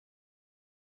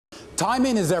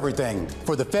Timing is everything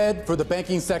for the Fed, for the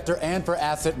banking sector, and for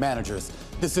asset managers.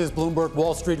 This is Bloomberg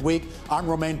Wall Street Week. I'm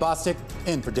Romain Bostic,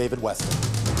 in for David Weston.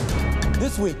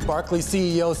 This week, Barclays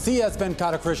CEO CS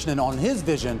Venkatakrishnan on his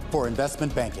vision for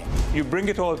investment banking. You bring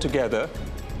it all together,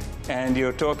 and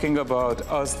you're talking about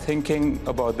us thinking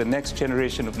about the next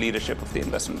generation of leadership of the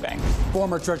investment bank.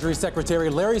 Former Treasury Secretary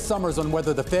Larry Summers on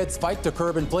whether the Fed's fight to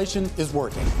curb inflation is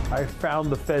working. I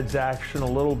found the Fed's action a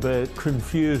little bit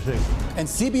confusing. And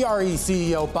CBRE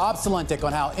CEO Bob Sulentic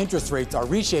on how interest rates are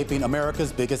reshaping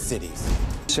America's biggest cities.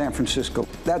 San Francisco,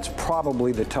 that's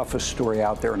probably the toughest story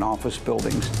out there in office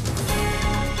buildings.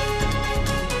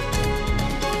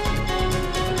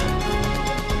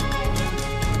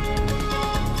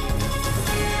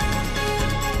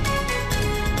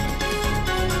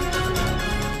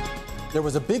 There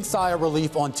was a big sigh of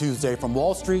relief on Tuesday from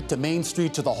Wall Street to Main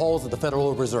Street to the halls of the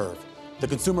Federal Reserve. The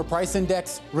Consumer Price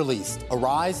Index released, a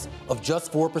rise of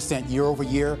just 4% year over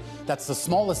year. That's the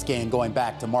smallest gain going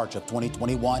back to March of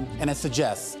 2021. And it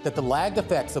suggests that the lagged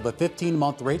effects of a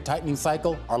 15-month rate tightening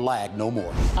cycle are lagged no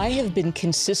more. I have been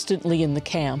consistently in the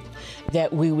camp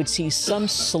that we would see some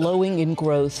slowing in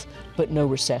growth, but no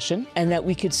recession, and that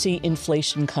we could see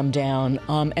inflation come down.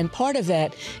 And part of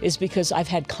that is because I've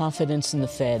had confidence in the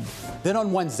Fed. Then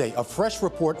on Wednesday, a fresh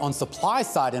report on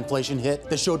supply-side inflation hit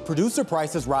that showed producer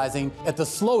prices rising at the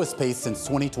slowest pace since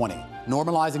 2020,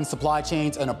 normalizing supply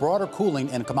chains and a broader cooling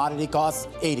in commodity costs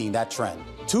aiding that trend.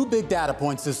 Two big data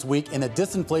points this week in a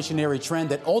disinflationary trend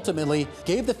that ultimately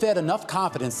gave the Fed enough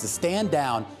confidence to stand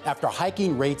down after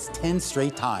hiking rates 10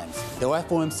 straight times. The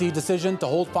FOMC decision to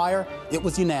hold fire, it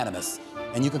was unanimous.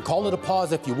 And you can call it a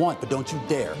pause if you want, but don't you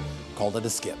dare call it a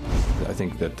skip. I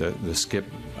think that the skip,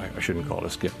 I shouldn't call it a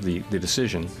skip, the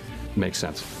decision makes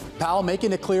sense. Powell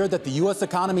making it clear that the U.S.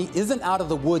 economy isn't out of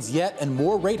the woods yet and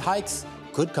more rate hikes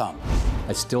could come.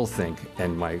 I still think,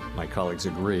 and my colleagues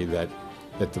agree, that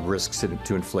the risks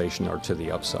to inflation are to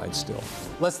the upside still.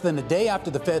 Less than a day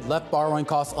after the Fed left borrowing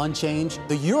costs unchanged,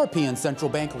 the European Central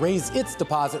Bank raised its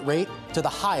deposit rate to the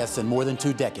highest in more than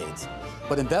 2 decades.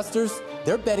 But investors,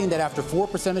 they're betting that after 4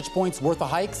 percentage points worth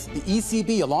of hikes, the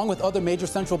ECB, along with other major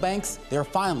central banks, they're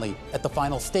finally at the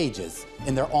final stages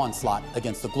in their onslaught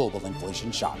against the global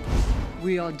inflation shock.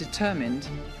 We are determined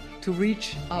to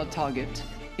reach our target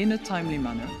in a timely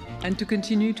manner and to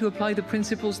continue to apply the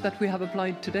principles that we have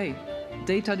applied today.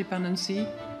 Data dependency,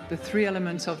 the 3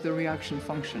 elements of the reaction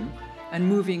function, and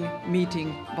moving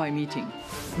meeting by meeting.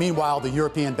 Meanwhile, the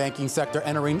European banking sector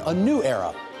entering a new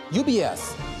era.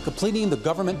 UBS completing the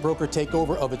government broker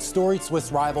takeover of its storied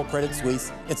Swiss rival Credit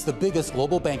Suisse. It's the biggest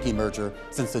global banking merger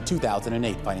since the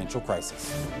 2008 financial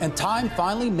crisis. And time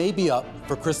finally may be up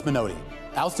for Chris Minotti.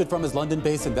 Ousted from his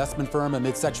London-based investment firm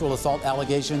amid sexual assault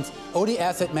allegations, OD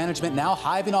Asset Management now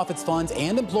hiving off its funds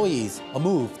and employees, a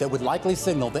move that would likely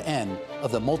signal the end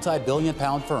of the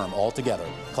multi-billion-pound firm altogether.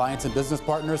 Clients and business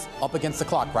partners up against the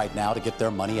clock right now to get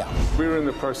their money out. We're in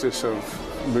the process of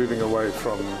moving away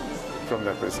from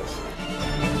that business.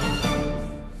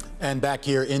 And back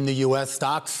here in the U.S.,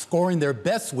 stocks scoring their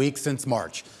best week since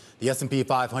March. The S&P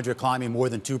 500 climbing more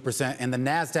than 2% and the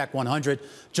NASDAQ 100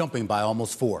 jumping by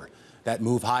almost 4%. That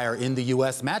move higher in the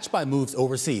U.S. matched by moves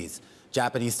overseas.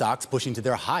 Japanese stocks pushing to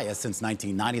their highest since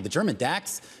 1990. The German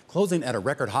DAX closing at a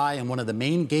record high and one of the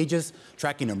main gauges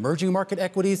tracking emerging market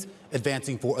equities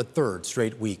advancing for a 3rd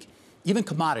straight week. Even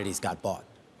commodities got bought,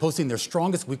 posting their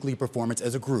strongest weekly performance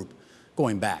as a group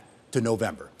going back to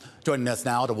November. Joining us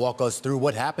now to walk us through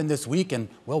what happened this week and,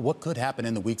 well, what could happen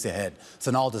in the weeks ahead.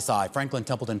 Sonal Desai, Franklin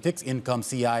Templeton Fixed Income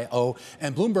CIO,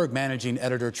 and Bloomberg Managing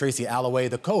Editor Tracy Alloway,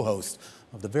 the co-host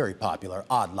of the very popular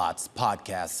Odd Lots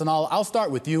podcast. Sonal, I'll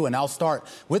start with you, and I'll start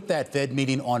with that Fed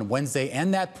meeting on Wednesday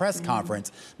and that press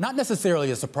conference. Not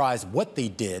necessarily a surprise what they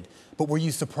did, but were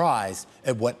you surprised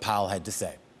at what Powell had to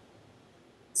say?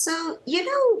 So,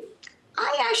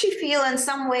 I actually feel in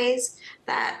some ways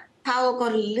that Powell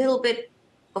got a little bit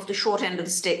of the short end of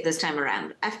the stick this time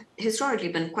around. I've historically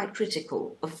been quite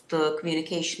critical of the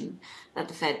communication that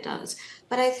the Fed does.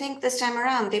 But I think this time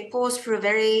around, they paused for a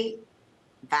very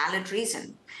valid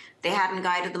reason. They hadn't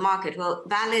guided the market. Well,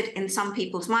 valid in some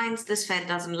people's minds. This Fed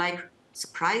doesn't like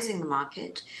surprising the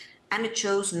market, and it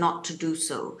chose not to do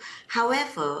so.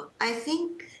 However, I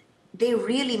think they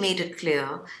really made it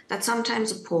clear that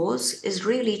sometimes a pause is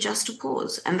really just a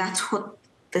pause, and that's what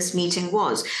this meeting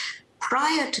was.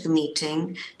 prior to the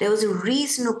meeting, there was a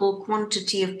reasonable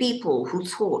quantity of people who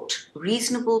thought,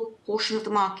 reasonable portion of the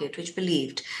market, which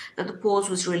believed that the pause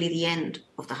was really the end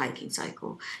of the hiking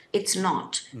cycle. It's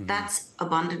not. That's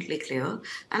abundantly clear.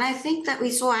 And I think that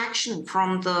we saw action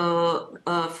from the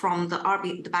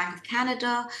Bank of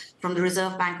Canada, from the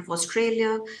Reserve Bank of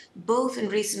Australia, both in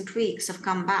recent weeks have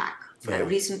come back.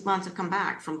 Recent months have come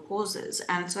back from pauses.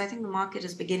 And so I think the market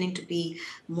is beginning to be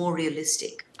more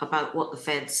realistic about what the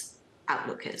Fed's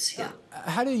outlook is here.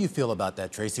 How do you feel about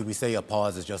that, Tracy? We say a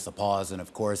pause is just a pause. And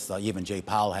of course, even Jay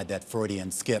Powell had that Freudian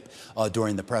skip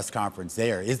during the press conference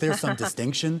there. Is there some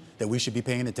distinction that we should be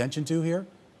paying attention to here?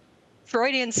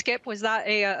 Freudian skip, was that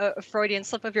a Freudian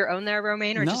slip of your own there,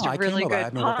 Romaine, or just a really good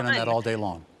I've been working on that all day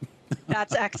long.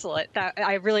 That's excellent.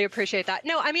 I really appreciate that.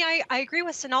 No, I mean, I agree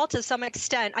with Sonal to some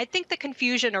extent. I think the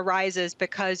confusion arises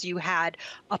because you had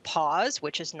a pause,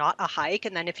 which is not a hike.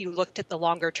 And then if you looked at the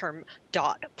longer term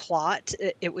dot plot,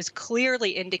 it was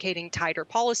clearly indicating tighter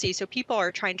policy. So people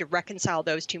are trying to reconcile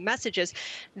those two messages.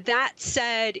 That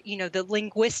said, the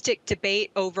linguistic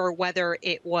debate over whether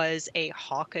it was a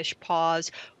hawkish pause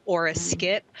or a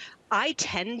skip, I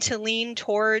tend to lean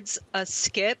towards a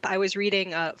skip. I was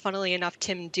reading, funnily enough,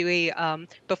 Tim Dewey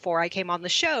before I came on the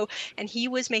show, and he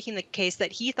was making the case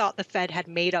that he thought the Fed had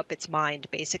made up its mind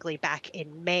basically back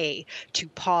in May to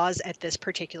pause at this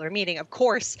particular meeting. Of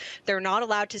course, they're not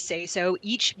allowed to say so.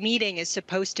 Each meeting is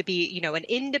supposed to be, an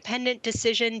independent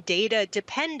decision, data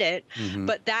dependent.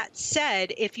 But that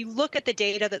said, if you look at the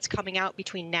data that's coming out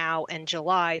between now and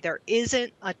July, there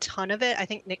isn't a ton of it. I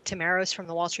think Nick Tamaros from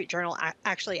the Wall Street Journal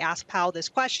actually asked Powell this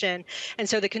question. And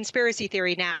so the conspiracy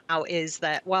theory now is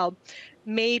that, well,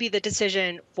 maybe the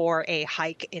decision for a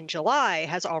hike in July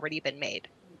has already been made.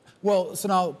 Well, so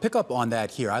now pick up on that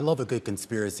here. I love a good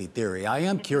conspiracy theory. I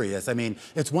am curious. I mean,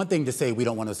 it's one thing to say we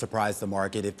don't want to surprise the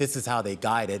market. If this is how they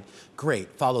guided, great,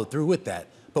 follow through with that.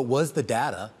 But was the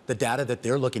data that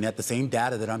they're looking at, the same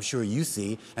data that I'm sure you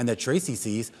see and that Tracy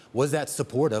sees, was that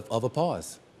supportive of a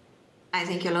pause? I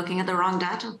think you're looking at the wrong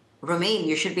data. Romaine,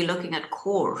 you should be looking at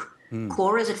core.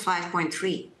 Core is at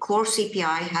 5.3. Core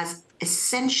CPI has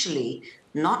essentially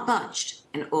not budged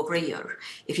in over a year.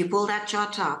 If you pull that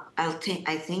chart up, I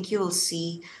think you will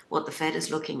see what the Fed is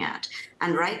looking at.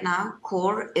 And right now,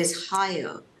 core is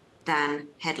higher than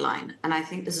headline. And I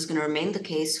think this is going to remain the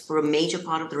case for a major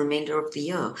part of the remainder of the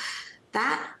year.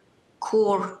 That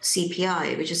core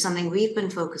CPI, which is something we've been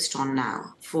focused on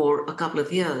now for a couple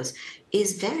of years,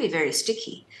 is very, very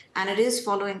sticky. And it is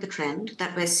following the trend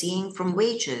that we're seeing from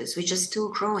wages, which are still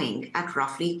growing at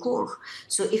roughly core.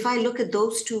 So if I look at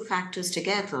those two factors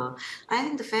together, I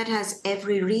think the Fed has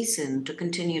every reason to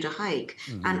continue to hike.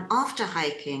 And after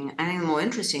hiking, I think the more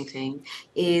interesting thing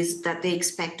is that they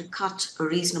expect to cut a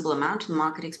reasonable amount, and the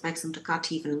market expects them to cut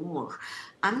even more.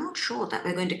 I'm not sure that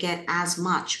we're going to get as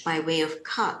much by way of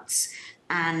cuts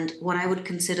and what I would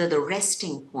consider the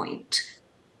resting point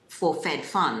for Fed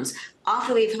funds.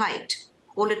 After we've hiked,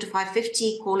 call it to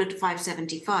 550, call it to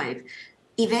 575,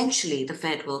 eventually the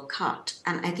Fed will cut.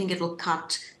 And I think it will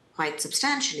cut quite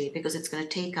substantially because it's going to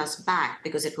take us back,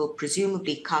 because it will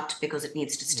presumably cut because it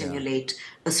needs to stimulate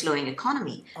a slowing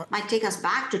economy. Might take us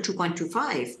back to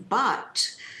 2.25,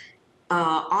 but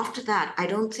after that, I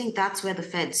don't think that's where the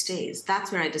Fed stays.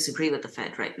 That's where I disagree with the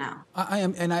Fed right now.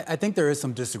 I think there is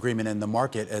some disagreement in the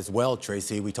market as well,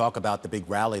 Tracy. We talk about the big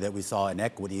rally that we saw in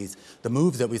equities. The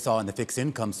moves that we saw in the fixed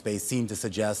income space seem to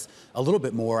suggest a little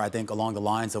bit more, I think, along the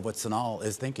lines of what Sonal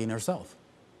is thinking herself.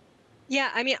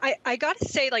 Yeah, I mean, I got to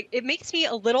say, it makes me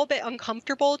a little bit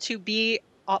uncomfortable to be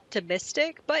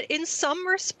optimistic, but in some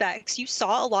respects, you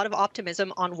saw a lot of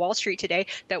optimism on Wall Street today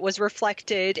that was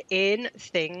reflected in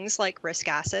things like risk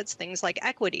assets, things like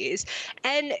equities.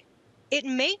 And it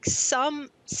makes some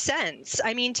sense.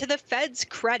 I mean, to the Fed's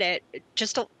credit,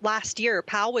 just last year,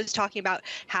 Powell was talking about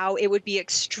how it would be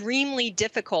extremely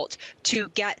difficult to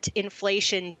get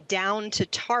inflation down to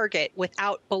target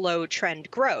without below trend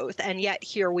growth. And yet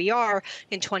here we are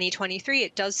in 2023.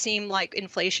 It does seem like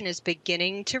inflation is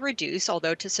beginning to reduce,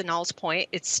 although to Sonal's point,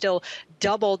 it's still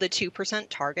double the 2%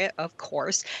 target, of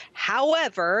course.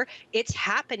 However, it's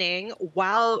happening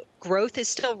while growth is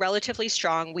still relatively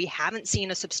strong. We haven't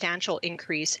seen a substantial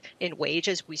increase in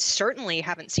wages. We certainly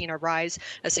haven't seen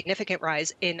a significant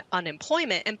rise in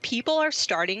unemployment, and people are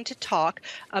starting to talk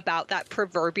about that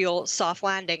proverbial soft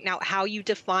landing. Now, how you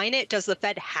define it, does the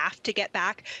Fed have to get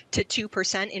back to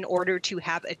 2% in order to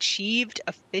have achieved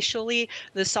officially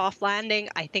the soft landing?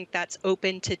 I think that's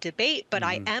open to debate, but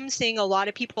I am seeing a lot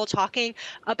of people talking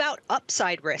about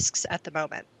upside risks at the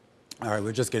moment. All right,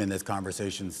 we're just getting this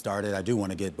conversation started. I do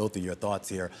want to get both of your thoughts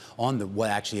here on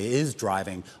what actually is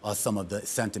driving some of the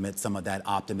sentiment, some of that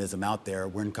optimism out there.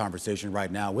 We're in conversation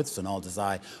right now with Sonal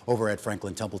Desai over at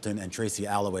Franklin Templeton and Tracy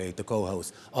Alloway, the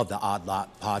co-host of the Odd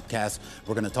Lot podcast.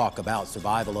 We're going to talk about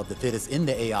survival of the fittest in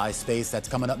the AI space. That's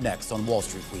coming up next on Wall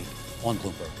Street Week on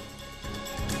Bloomberg.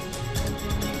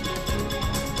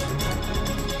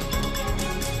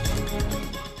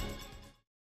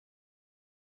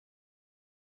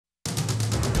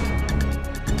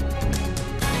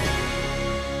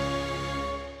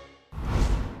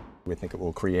 We think it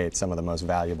will create some of the most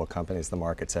valuable companies the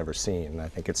market's ever seen. And I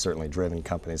think it's certainly driven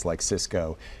companies like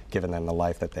Cisco, given them the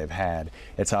life that they've had.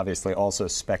 It's obviously also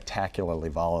spectacularly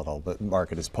volatile. The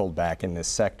market has pulled back in this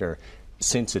sector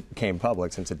since it came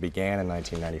public, since it began in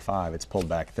 1995. It's pulled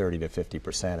back 30 to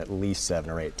 50% at least 7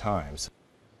 or 8 times.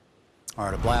 All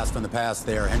right, a blast from the past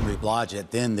there. Henry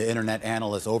Blodgett, then the internet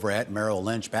analyst over at Merrill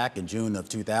Lynch back in June of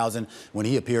 2000 when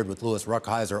he appeared with Louis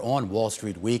Ruckhiser on Wall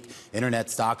Street Week. Internet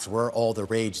stocks were all the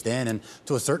rage then, and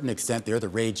to a certain extent, they're the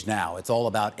rage now. It's all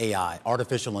about AI,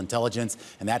 artificial intelligence,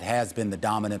 and that has been the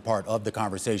dominant part of the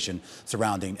conversation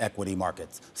surrounding equity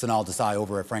markets. Sonal Desai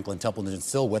over at Franklin Templeton is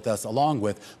still with us, along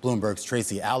with Bloomberg's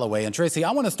Tracy Alloway. And Tracy,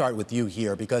 I want to start with you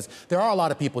here because there are a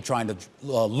lot of people trying to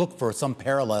look for some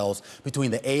parallels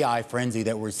between the AI frenzy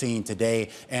that we're seeing today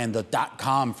and the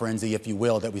dot-com frenzy, if you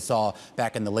will, that we saw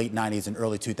back in the late 90s and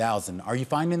early 2000s. Are you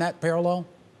finding that parallel?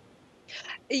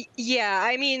 Yeah,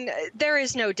 I mean, there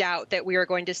is no doubt that we are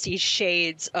going to see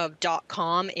shades of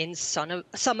 .com in some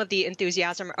of the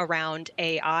enthusiasm around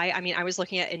AI. I mean, I was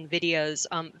looking at NVIDIA's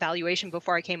valuation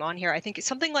before I came on here. I think it's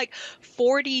something like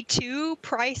 42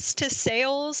 price to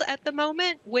sales at the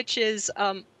moment, which is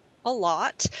a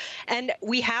lot. And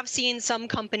we have seen some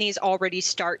companies already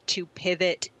start to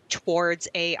pivot towards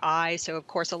AI. So, of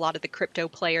course, a lot of the crypto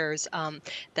players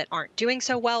that aren't doing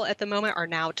so well at the moment are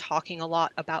now talking a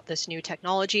lot about this new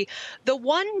technology. The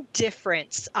one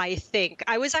difference, I think,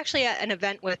 I was actually at an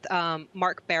event with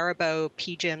Mark Baribeau,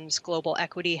 PGIM's global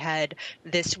equity head,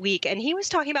 this week, and he was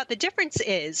talking about the difference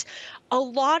is a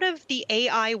lot of the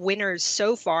AI winners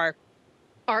so far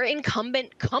are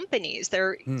incumbent companies.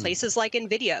 They're places like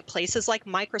NVIDIA, places like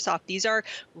Microsoft. These are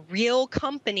real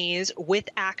companies with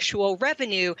actual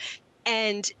revenue.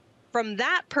 And from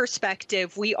that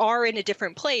perspective, we are in a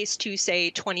different place to, say,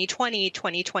 2020,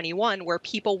 2021, where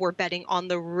people were betting on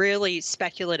the really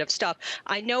speculative stuff.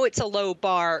 I know it's a low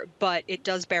bar, but it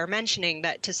does bear mentioning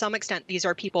that to some extent, these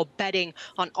are people betting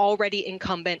on already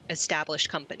incumbent established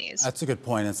companies. That's a good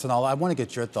point. And Sonal, I want to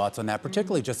get your thoughts on that,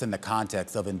 particularly just in the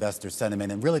context of investor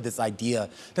sentiment and really this idea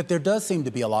that there does seem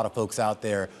to be a lot of folks out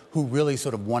there who really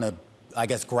sort of want to, I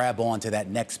guess, grab on to that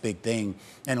next big thing.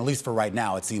 And at least for right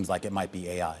now, it seems like it might be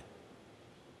AI.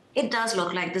 It does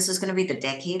look like this is going to be the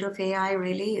decade of AI,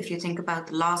 really. If you think about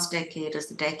the last decade as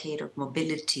the decade of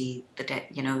mobility,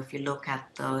 if you look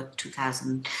at the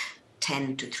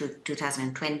 2010 to through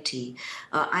 2020,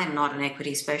 I am not an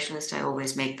equity specialist. I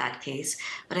always make that case.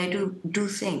 But I do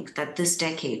think that this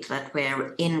decade that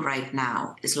we're in right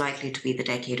now is likely to be the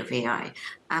decade of AI.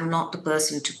 I'm not the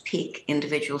person to pick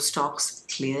individual stocks,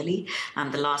 clearly.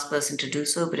 I'm the last person to do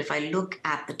so. But if I look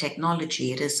at the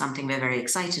technology, it is something we're very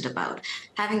excited about.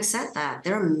 Having said that,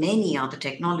 there are many other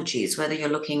technologies, whether you're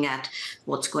looking at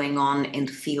what's going on in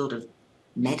the field of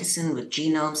medicine with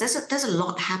genomes. There's a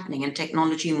lot happening in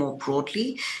technology more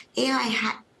broadly.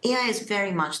 AI is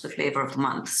very much the flavor of the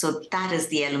month. So that is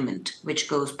the element which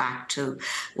goes back to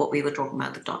what we were talking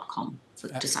about, the .com,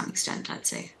 to some extent, I'd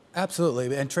say.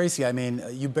 Absolutely. And Tracy, I mean,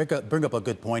 you bring up a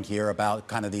good point here about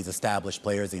kind of these established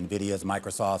players, the NVIDIAs,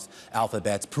 Microsofts,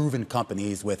 Alphabets, proven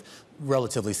companies with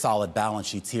relatively solid balance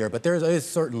sheets here. But there is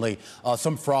certainly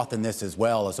some froth in this as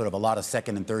well, sort of a lot of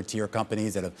second and third tier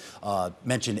companies that have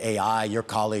mentioned AI. Your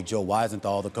colleague, Joe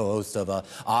Weisenthal, the co-host of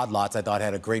Odd Lots, I thought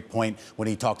had a great point when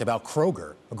he talked about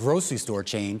Kroger, a grocery store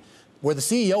chain, where the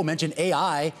CEO mentioned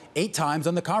AI 8 times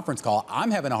on the conference call. I'm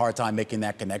having a hard time making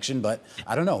that connection, but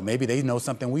I don't know, maybe they know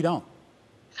something we don't.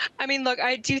 I mean, look,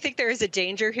 I do think there is a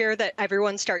danger here that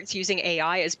everyone starts using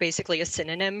AI as basically a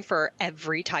synonym for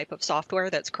every type of software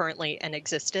that's currently in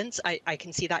existence. I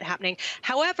can see that happening.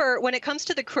 However, when it comes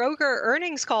to the Kroger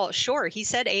earnings call, sure, he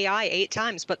said AI 8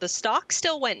 times, but the stock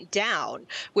still went down,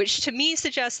 which to me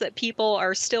suggests that people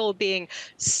are still being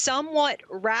somewhat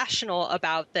rational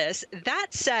about this. That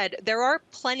said, there are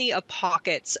plenty of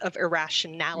pockets of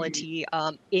irrationality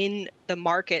in the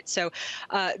market. So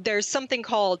there's something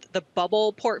called the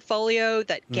bubble portfolio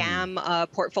that GAM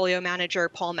portfolio manager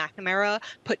Paul McNamara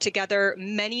put together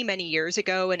many, many years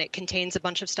ago, and it contains a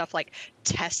bunch of stuff like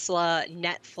Tesla,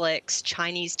 Netflix,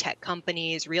 Chinese tech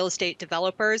companies, real estate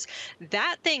developers.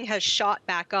 That thing has shot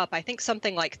back up, I think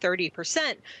something like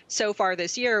 30% so far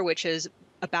this year, which is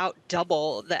about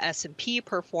double the S&P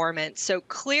performance. So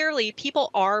clearly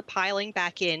people are piling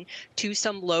back in to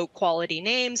some low quality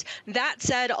names. That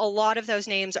said, a lot of those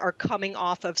names are coming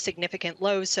off of significant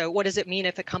lows. So what does it mean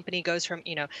if a company goes from,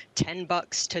 $10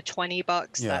 to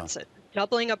 $20? Yeah. That's a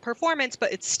doubling of performance,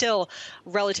 but it's still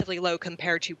relatively low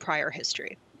compared to prior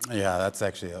history. Yeah, that's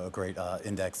actually a great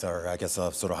index, or I guess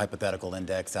a sort of hypothetical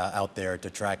index out there to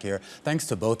track here. Thanks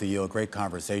to both of you. A great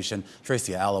conversation.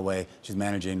 Tracy Alloway, she's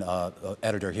managing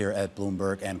editor here at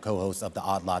Bloomberg and co-host of the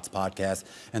Odd Lots podcast,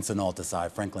 and Sonal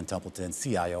Desai, Franklin Templeton,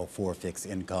 CIO for Fixed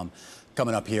Income.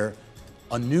 Coming up here,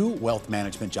 a new wealth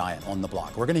management giant on the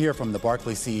block. We're going to hear from the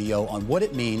Barclays CEO on what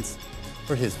it means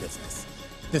for his business.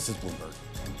 This is Bloomberg.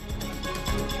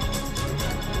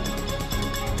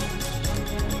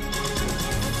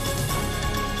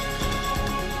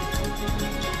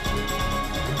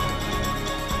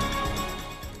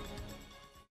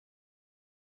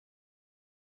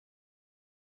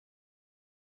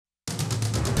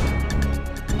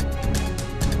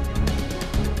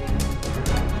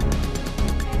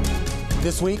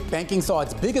 This week, banking saw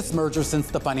its biggest merger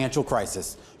since the financial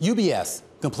crisis. UBS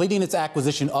completing its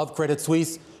acquisition of Credit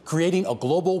Suisse, creating a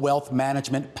global wealth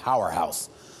management powerhouse.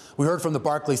 We heard from the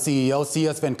Barclays CEO,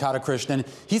 CS Venkatakrishnan.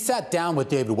 He sat down with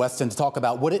David Weston to talk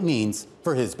about what it means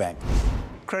for his bank.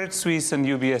 Credit Suisse and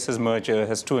UBS's merger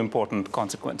has two important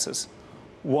consequences.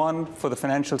 One, for the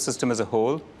financial system as a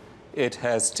whole, it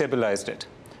has stabilized it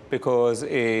because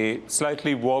a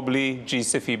slightly wobbly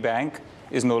G-SIFI bank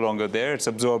is no longer there. It's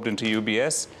absorbed into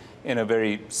UBS in a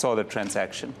very solid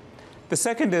transaction. The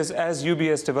second is, as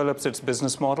UBS develops its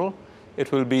business model,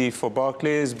 it will be for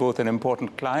Barclays both an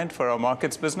important client for our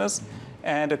markets business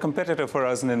and a competitor for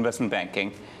us in investment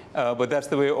banking. But that's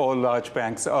the way all large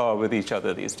banks are with each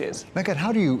other these days. Venkat,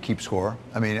 how do you keep score?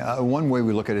 I mean, one way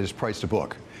we look at it is price to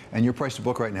book. And your price to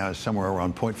book right now is somewhere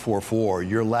around 0.44.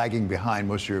 You're lagging behind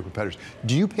most of your competitors.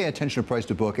 Do you pay attention to price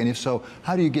to book? And if so,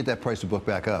 how do you get that price to book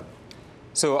back up?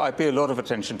 So I pay a lot of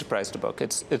attention to price to book.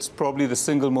 It's probably the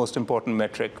single most important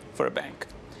metric for a bank.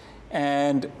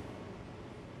 And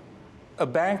a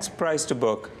bank's price to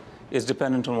book is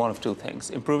dependent on one of two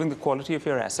things: improving the quality of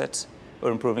your assets or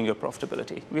improving your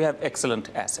profitability. We have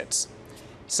excellent assets.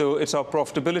 So it's our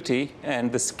profitability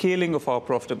and the scaling of our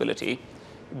profitability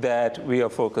that we are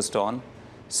focused on.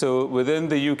 So within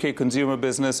the UK consumer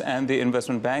business and the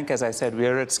investment bank, as I said, we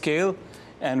are at scale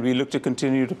and we look to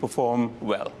continue to perform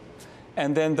well.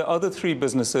 And then the other three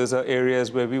businesses are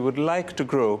areas where we would like to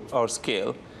grow our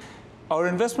scale. Our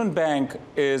investment bank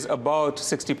is about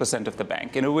 60% of the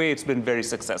bank. In a way, it's been very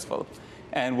successful.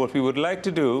 And what we would like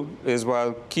to do is,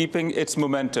 while keeping its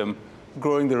momentum,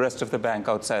 growing the rest of the bank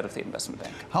outside of the investment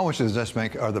bank. How much does this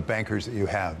bank are the bankers that you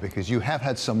have? Because you have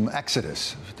had some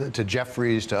exodus to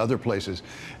Jefferies, to other places,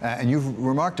 and you've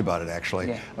remarked about it, actually.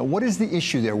 Yeah. What is the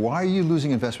issue there? Why are you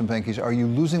losing investment bankers? Are you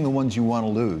losing the ones you want to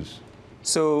lose?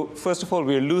 So first of all,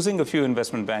 we're losing a few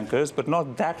investment bankers, but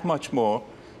not that much more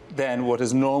than what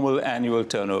is normal annual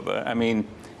turnover. I mean,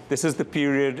 this is the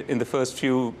period in the first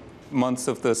few months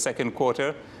of the second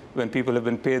quarter when people have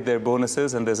been paid their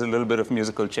bonuses, and there's a little bit of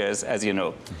musical chairs, as you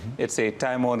know. It's a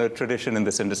time-honored tradition in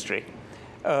this industry.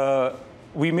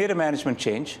 We made a management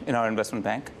change in our investment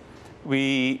bank.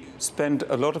 We spent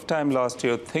a lot of time last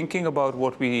year thinking about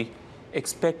what we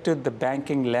expected the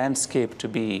banking landscape to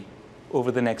be over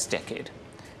the next decade.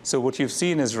 So what you've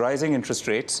seen is rising interest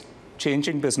rates,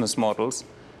 changing business models,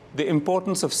 the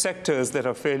importance of sectors that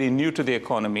are fairly new to the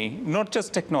economy, not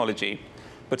just technology,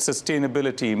 but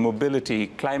sustainability, mobility,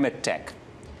 climate tech.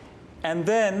 And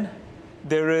then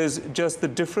there is just the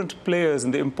different players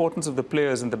and the importance of the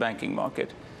players in the banking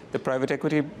market. The private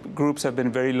equity groups have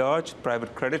been very large.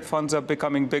 Private credit funds are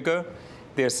becoming bigger.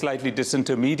 They're slightly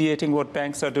disintermediating what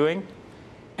banks are doing.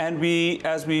 And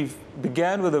as we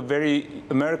began with a very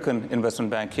American investment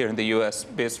bank here in the US,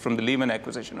 based from the Lehman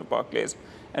acquisition of Barclays,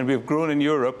 and we've grown in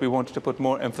Europe, we wanted to put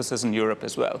more emphasis in Europe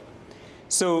as well.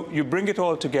 So you bring it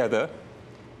all together,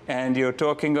 and you're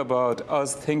talking about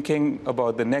us thinking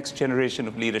about the next generation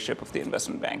of leadership of the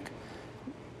investment bank.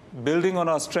 Building on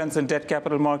our strengths in debt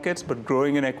capital markets, but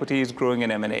growing in equities, growing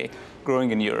in M&A,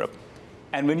 growing in Europe.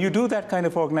 And when you do that kind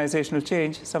of organizational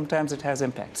change, sometimes it has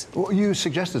impacts. Well, you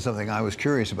suggested something I was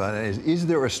curious about. Is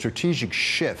there a strategic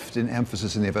shift in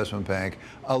emphasis in the investment bank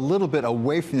a little bit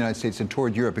away from the United States and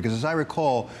toward Europe? Because as I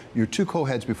recall, your two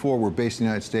co-heads before were based in the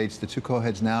United States. The two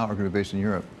co-heads now are going to be based in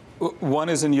Europe. One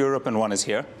is in Europe and one is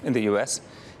here in the US.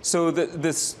 So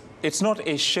it's not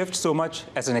a shift so much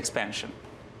as an expansion.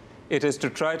 It is to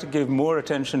try to give more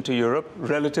attention to Europe,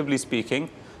 relatively speaking.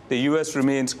 The US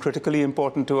remains critically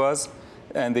important to us.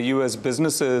 And the U.S.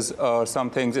 businesses are some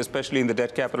things, especially in the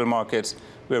debt capital markets,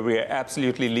 where we are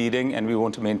absolutely leading, and we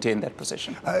want to maintain that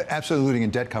position. Absolutely leading in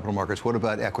debt capital markets. What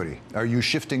about equity? Are you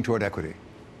shifting toward equity?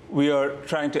 We are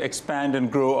trying to expand and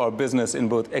grow our business in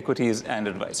both equities and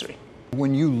advisory.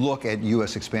 When you look at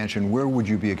U.S. expansion, where would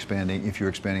you be expanding if you're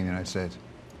expanding in the United States?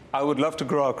 I would love to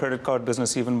grow our credit card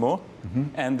business even more.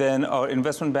 And then our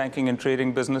investment banking and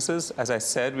trading businesses. As I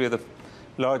said, we are the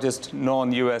largest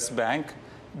non-U.S. bank.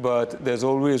 But there's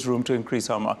always room to increase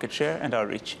our market share and our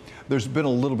reach. There's been a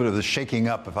little bit of the shaking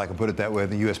up, if I can put it that way, of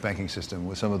the U.S. banking system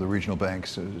with some of the regional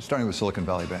banks, starting with Silicon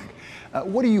Valley Bank.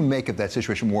 What do you make of that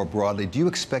situation more broadly? Do you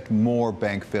expect more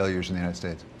bank failures in the United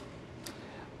States?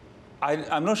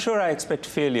 I'm not sure I expect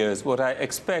failures. What I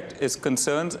expect is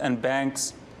concerns and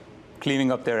banks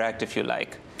cleaning up their act, if you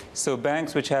like. So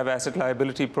banks which have asset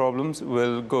liability problems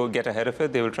will go get ahead of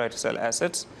it. They will try to sell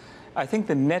assets. I think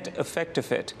the net effect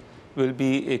of it will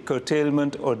be a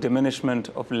curtailment or diminishment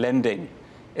of lending,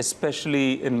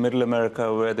 especially in Middle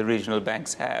America, where the regional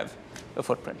banks have a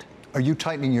footprint. Are you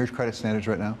tightening your credit standards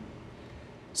right now?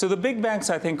 So the big banks,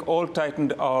 I think, all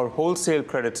tightened our wholesale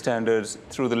credit standards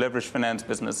through the leveraged finance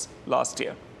business last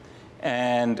year.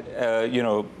 And,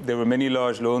 there were many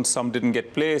large loans, some didn't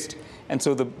get placed. And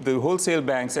so the wholesale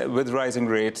banks, with rising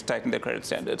rates, tightened their credit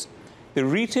standards. The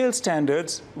retail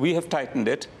standards, we have tightened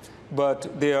it,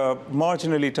 but they are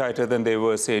marginally tighter than they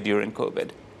were, say, during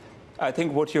COVID. I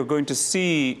think what you're going to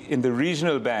see in the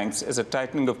regional banks is a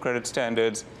tightening of credit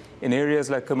standards in areas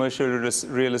like commercial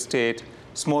real estate,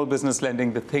 small business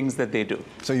lending, the things that they do.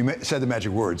 So you said the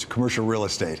magic words, commercial real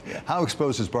estate. Yeah. How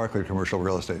exposed is Barclays to commercial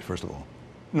real estate, first of all?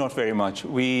 Not very much.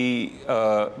 We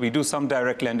do some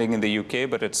direct lending in the UK,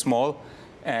 but it's small.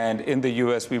 And in the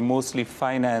US, we mostly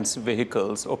finance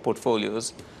vehicles or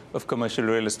portfolios of commercial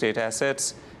real estate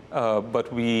assets.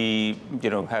 But we,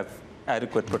 have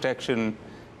adequate protection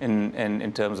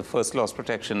in terms of first loss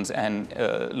protections and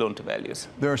loan to values.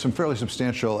 There are some fairly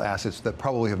substantial assets that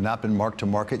probably have not been marked to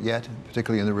market yet,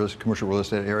 particularly in the commercial real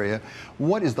estate area.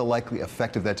 What is the likely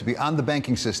effect of that to be on the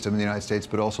banking system in the United States,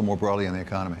 but also more broadly in the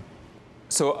economy?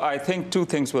 So I think two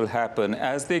things will happen.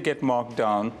 As they get marked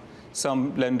down,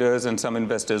 some lenders and some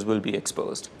investors will be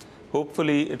exposed.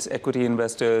 Hopefully, it's equity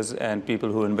investors and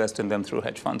people who invest in them through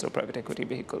hedge funds or private equity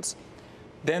vehicles.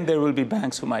 Then there will be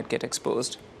banks who might get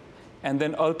exposed. And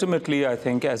then ultimately, I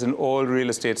think, as in all real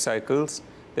estate cycles,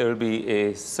 there will be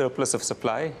a surplus of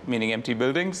supply, meaning empty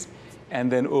buildings, and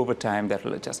then over time, that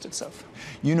will adjust itself.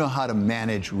 You know how to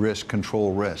manage risk,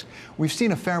 control risk. We've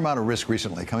seen a fair amount of risk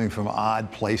recently coming from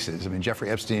odd places. I mean, Jeffrey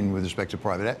Epstein with respect to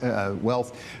private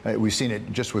wealth. We've seen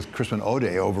it just with Crispin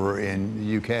O'Day over in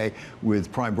the UK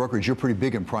with prime brokerage. You're pretty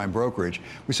big in prime brokerage.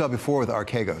 We saw before with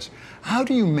Archegos. How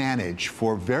do you manage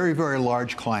for very, very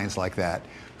large clients like that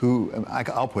who,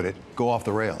 I'll put it, go off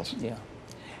the rails? Yeah.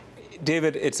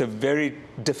 David, it's a very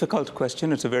difficult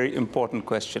question. It's a very important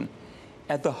question.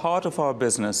 At the heart of our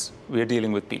business, we are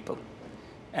dealing with people.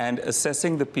 And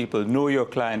assessing the people, know your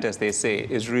client, as they say,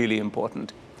 is really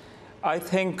important. I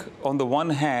think, on the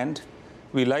one hand,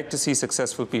 we like to see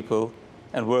successful people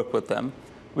and work with them.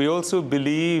 We also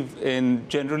believe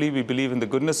generally, we believe in the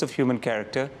goodness of human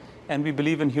character, and we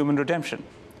believe in human redemption.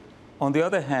 On the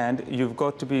other hand, you've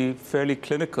got to be fairly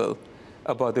clinical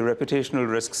about the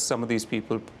reputational risks some of these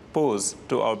people pose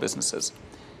to our businesses.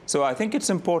 So I think it's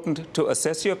important to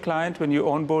assess your client when you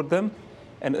onboard them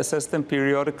and assess them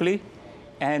periodically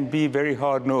and be very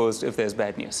hard-nosed if there's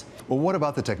bad news. Well, what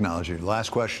about the technology? Last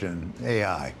question,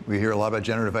 AI. We hear a lot about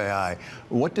generative AI.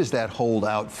 What does that hold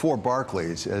out for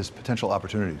Barclays as potential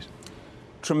opportunities?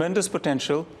 Tremendous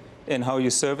potential in how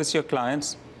you service your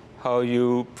clients, how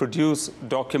you produce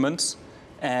documents,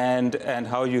 and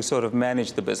how you sort of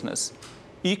manage the business.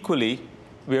 Equally,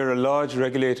 we are a large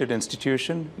regulated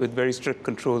institution with very strict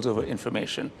controls over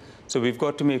information. So we've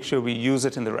got to make sure we use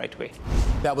it in the right way.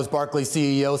 That was Barclays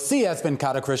CEO CS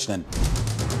Venkatakrishnan.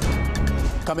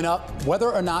 Coming up,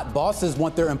 whether or not bosses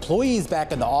want their employees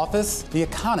back in the office, the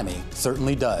economy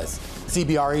certainly does.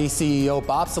 CBRE CEO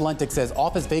Bob Sulentic says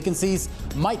office vacancies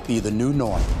might be the new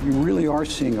norm. You really are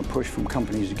seeing a push from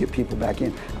companies to get people back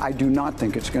in. I do not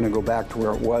think it's going to go back to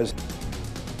where it was.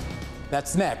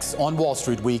 That's next on Wall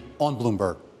Street Week on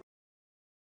Bloomberg.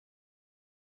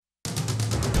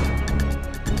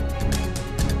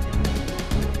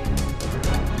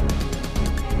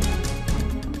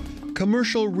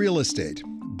 Commercial real estate.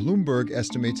 Bloomberg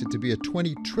estimates it to be a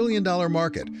 $20 trillion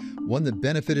market, one that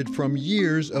benefited from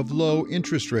years of low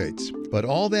interest rates. But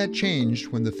all that changed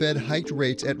when the Fed hiked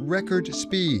rates at record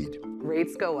speed.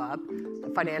 Rates go up,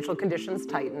 the financial conditions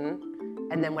tighten,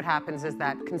 and then what happens is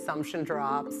that consumption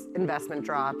drops, investment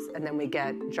drops, and then we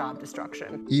get job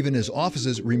destruction. Even as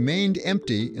offices remained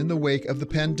empty in the wake of the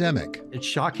pandemic. It's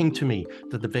shocking to me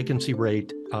that the vacancy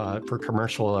rate for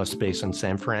commercial space in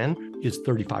San Fran is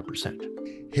 35%.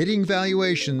 Hitting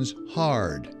valuations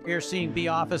hard. We're seeing B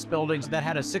office buildings that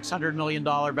had a $600 million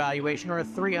valuation or a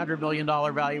 $300 million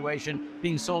valuation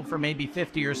being sold for maybe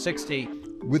 50 or 60.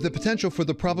 With the potential for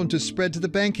the problem to spread to the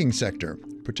banking sector,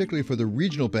 particularly for the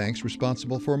regional banks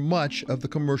responsible for much of the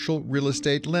commercial real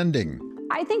estate lending.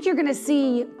 I think you're going to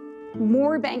see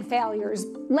more bank failures,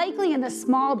 likely in the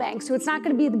small banks, so it's not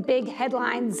going to be the big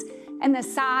headlines and the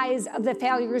size of the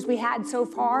failures we had so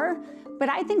far, but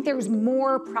I think there's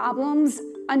more problems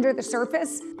under the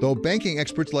surface. Though banking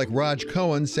experts like Raj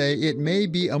Cohen say it may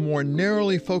be a more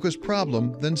narrowly focused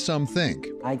problem than some think.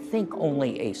 I think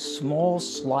only a small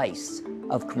slice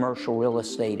of commercial real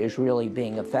estate is really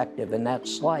being effective, and that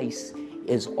slice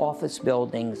is office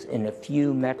buildings in a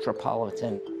few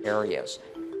metropolitan areas.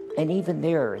 And even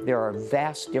there are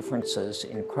vast differences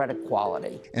in credit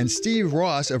quality. And Steve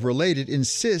Ross of Related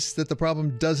insists that the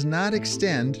problem does not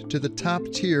extend to the top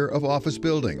tier of office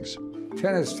buildings.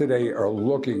 Tenants today are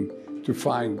looking to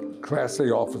find Class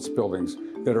A office buildings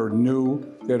that are new,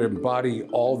 that embody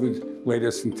all the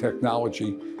latest in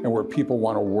technology, and where people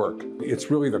want to work. It's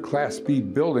really the Class B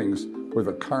buildings where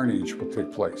the carnage will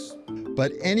take place.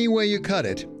 But any way you cut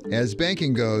it, as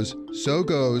banking goes, so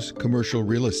goes commercial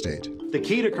real estate. The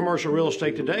key to commercial real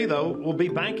estate today, though, will be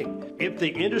banking. If the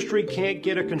industry can't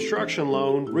get a construction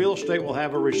loan, real estate will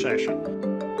have a recession.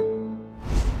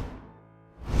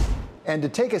 And to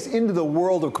take us into the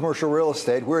world of commercial real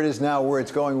estate, where it is now, where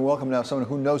it's going, welcome now someone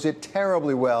who knows it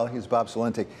terribly well. He's Bob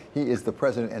Sulentic. He is the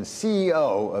president and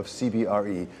CEO of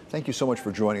CBRE. Thank you so much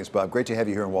for joining us, Bob. Great to have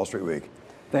you here on Wall Street Week.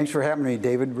 Thanks for having me,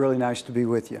 David. Really nice to be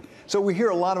with you. So we hear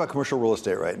a lot about commercial real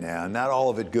estate right now, not all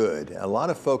of it good. A lot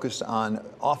of focus on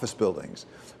office buildings.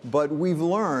 But we've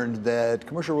learned that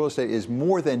commercial real estate is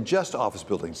more than just office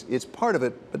buildings. It's part of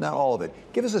it, but not all of it.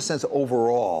 Give us a sense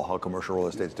overall how commercial real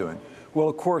estate is doing. Well,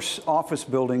 of course, office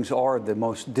buildings are the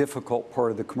most difficult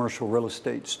part of the commercial real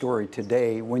estate story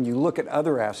today. When you look at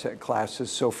other asset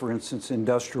classes, so for instance,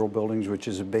 industrial buildings, which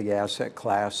is a big asset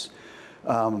class,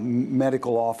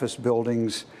 medical office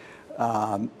buildings,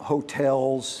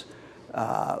 hotels,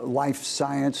 life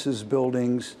sciences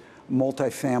buildings,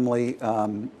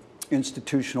 multifamily,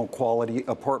 institutional quality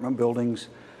apartment buildings,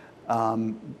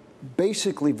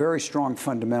 basically very strong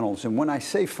fundamentals. And when I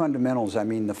say fundamentals, I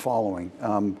mean the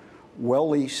following. Well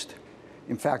leased,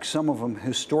 in fact, some of them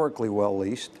historically well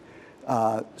leased,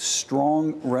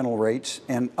 strong rental rates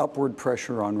and upward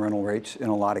pressure on rental rates in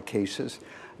a lot of cases,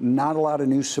 not a lot of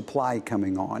new supply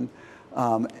coming on.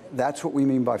 That's what we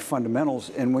mean by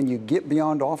fundamentals. And when you get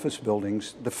beyond office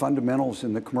buildings, the fundamentals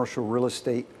in the commercial real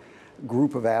estate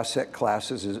group of asset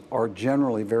classes are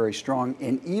generally very strong.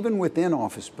 And even within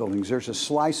office buildings, there's a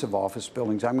slice of office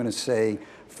buildings, I'm going to say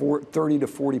 30 to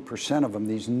 40% of them,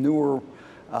 these newer,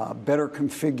 better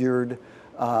configured,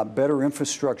 better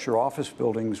infrastructure office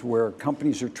buildings where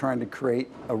companies are trying to create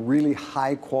a really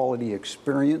high quality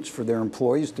experience for their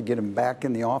employees to get them back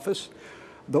in the office.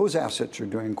 Those assets are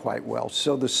doing quite well.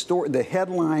 So the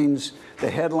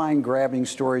headline grabbing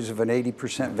stories of an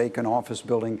 80% vacant office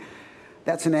building,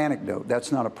 that's an anecdote.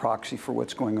 That's not a proxy for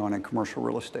what's going on in commercial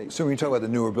real estate. So when you talk about the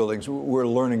newer buildings, we're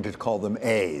learning to call them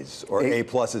A's or A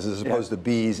pluses as opposed to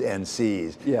B's and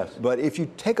C's. Yes. But if you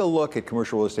take a look at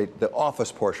commercial real estate, the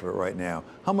office portion of it right now,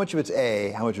 how much of it's A,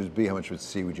 how much of it's B, how much of it's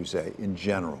C would you say in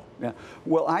general? Yeah.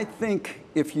 Well, I think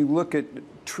if you look at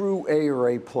true A or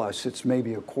A plus, it's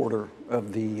maybe a quarter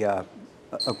of the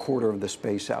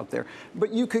space out there.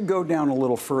 But you could go down a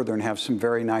little further and have some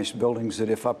very nice buildings that,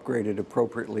 if upgraded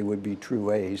appropriately, would be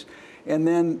true A's. And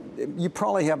then you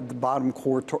probably have the bottom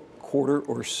quarter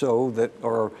or so that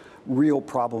are real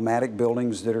problematic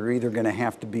buildings that are either going to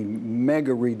have to be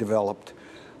mega redeveloped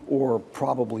or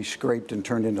probably scraped and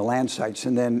turned into land sites.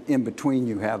 And then in between,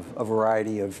 you have a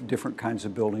variety of different kinds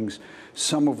of buildings,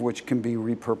 some of which can be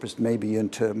repurposed maybe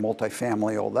into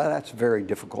multifamily, although that's very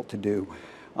difficult to do.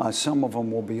 Some of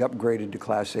them will be upgraded to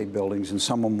Class A buildings, and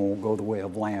some of them will go the way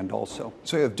of land also.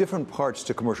 So you have different parts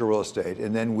to commercial real estate,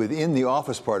 and then within the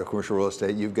office part of commercial real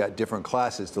estate, you've got different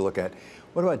classes to look at.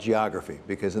 What about geography?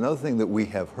 Because another thing that we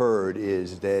have heard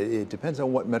is that it depends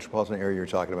on what metropolitan area you're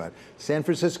talking about. San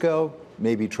Francisco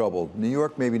may be troubled. New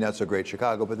York, maybe not so great.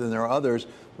 Chicago, but then there are others,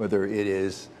 whether it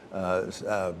is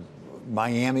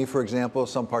Miami, for example,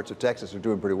 some parts of Texas are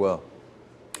doing pretty well.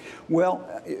 Well,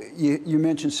 you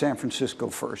mentioned San Francisco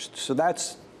first. So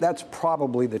that's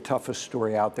probably the toughest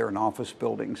story out there in office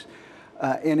buildings.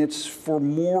 And it's for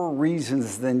more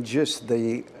reasons than just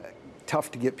the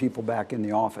tough to get people back in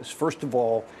the office. First of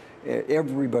all,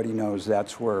 everybody knows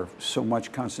that's where so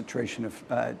much concentration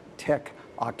of tech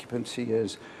occupancy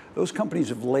is. Those companies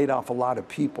have laid off a lot of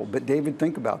people. But David,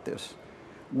 think about this.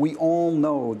 We all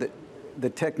know that the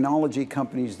technology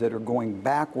companies that are going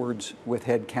backwards with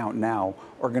headcount now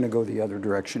are going to go the other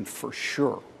direction for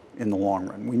sure in the long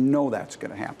run. We know that's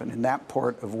going to happen, and that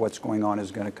part of what's going on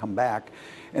is going to come back.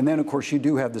 And then, of course, you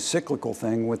do have the cyclical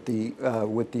thing with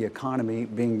the economy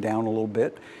being down a little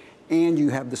bit, and you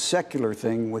have the secular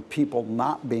thing with people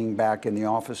not being back in the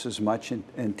office as much,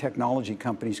 and technology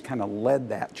companies kind of led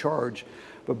that charge.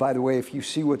 But by the way, if you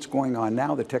see what's going on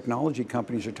now, the technology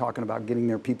companies are talking about getting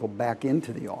their people back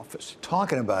into the office.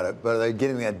 Talking about it, but are they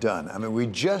getting that done? I mean, we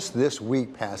just this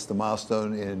week passed the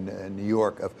milestone in New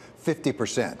York of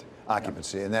 50%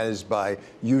 occupancy, and that is by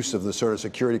use of the sort of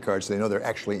security cards so they know they're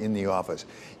actually in the office.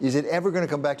 Is it ever going to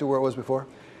come back to where it was before?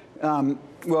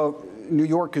 Well, New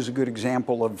York is a good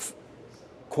example of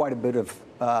quite a bit of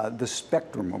the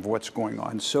spectrum of what's going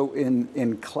on. So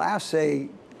in Class A,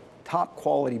 top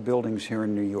quality buildings here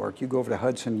in New York, you go over to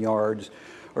Hudson Yards,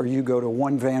 or you go to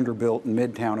One Vanderbilt in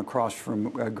Midtown across from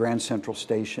Grand Central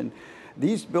Station.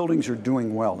 These buildings are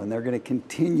doing well, and they're going to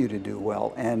continue to do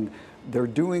well. And they're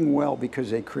doing well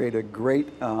because they create a great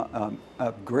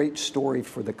story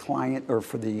for the client or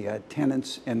for the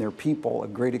tenants and their people, a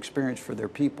great experience for their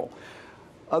people.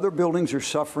 Other buildings are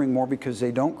suffering more because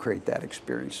they don't create that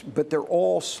experience, but they're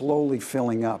all slowly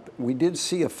filling up. We did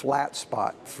see a flat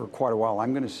spot for quite a while.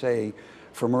 I'm going to say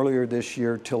from earlier this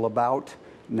year till about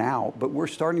now, but we're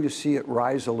starting to see it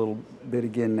rise a little bit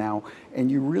again now,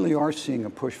 and you really are seeing a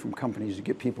push from companies to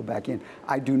get people back in.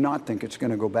 I do not think it's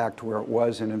going to go back to where it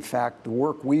was, and in fact, the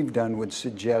work we've done would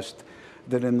suggest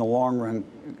that in the long run,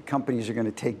 companies are going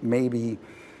to take maybe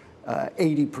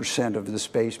 80% of the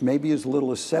space, maybe as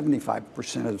little as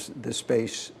 75% of the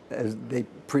space as they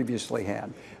previously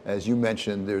had. As you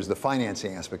mentioned, there's the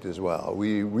financing aspect as well.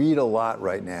 We read a lot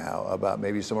right now about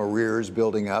maybe some arrears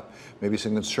building up, maybe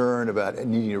some concern about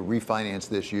needing to refinance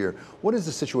this year. What is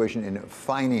the situation in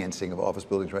financing of office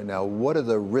buildings right now? What are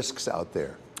the risks out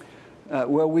there?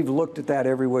 Well, we've looked at that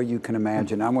every way you can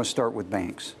imagine. I'm going to start with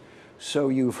banks. So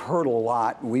you've heard a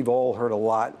lot, we've all heard a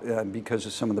lot because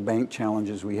of some of the bank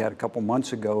challenges we had a couple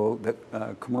months ago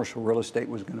that commercial real estate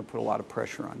was going to put a lot of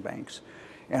pressure on banks.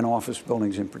 And office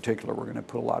buildings in particular were going to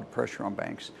put a lot of pressure on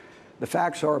banks. The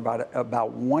facts are about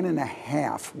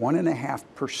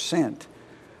 1.5%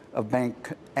 of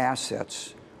bank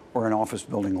assets are in office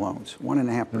building loans,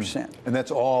 1.5%. And that's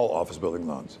all office building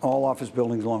loans? All office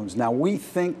building loans. Now, we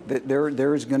think that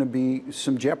there is going to be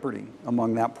some jeopardy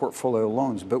among that portfolio of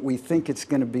loans, but we think it's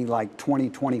going to be like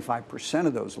 20-25%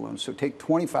 of those loans. So take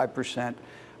 25%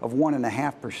 of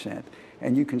 1.5%,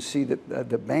 and you can see that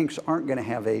the banks aren't going to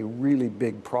have a really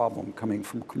big problem coming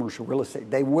from commercial real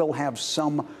estate. They will have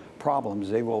some problems.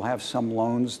 They will have some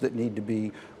loans that need to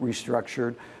be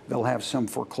restructured. They'll have some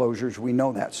foreclosures. We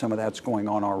know that some of that's going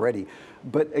on already.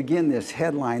 But again, this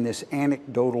headline, this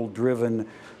anecdotal-driven,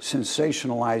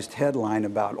 sensationalized headline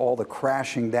about all the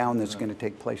crashing down that's going to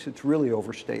take place, it's really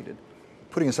overstated.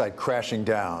 Putting aside crashing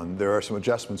down, there are some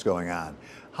adjustments going on.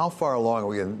 How far along are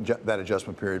we in that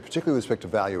adjustment period, particularly with respect to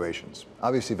valuations?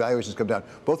 Obviously, valuations come down,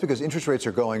 both because interest rates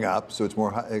are going up, so it's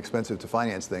more expensive to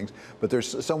finance things, but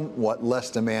there's somewhat less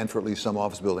demand for at least some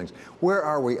office buildings. Where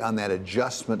are we on that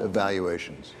adjustment of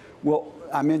valuations? Well,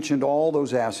 I mentioned all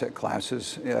those asset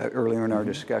classes earlier in our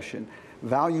discussion.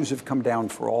 Values have come down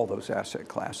for all those asset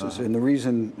classes. And the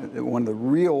reason, one of the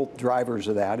real drivers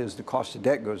of that is the cost of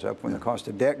debt goes up. When the cost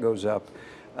of debt goes up,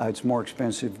 it's more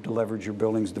expensive to leverage your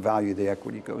buildings. The value of the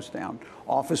equity goes down.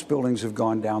 Office buildings have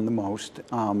gone down the most.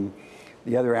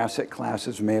 The other asset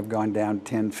classes may have gone down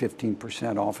 10,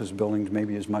 15%. Office buildings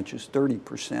maybe as much as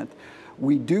 30%.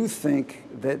 We do think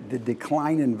that the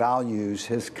decline in values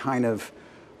has kind of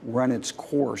run its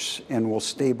course and will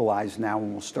stabilize now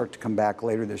and will start to come back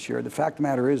later this year. The fact of the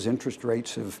matter is interest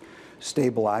rates have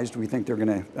stabilized. We think they're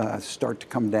going to start to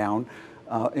come down.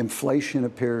 Inflation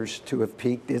appears to have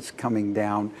peaked. It's coming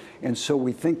down. And so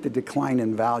we think the decline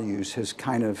in values has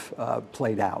kind of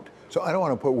played out. So I don't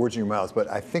want to put words in your mouth, but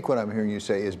I think what I'm hearing you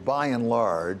say is, by and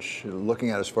large, looking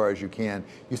at as far as you can,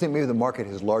 you think maybe the market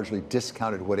has largely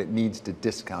discounted what it needs to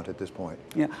discount at this point.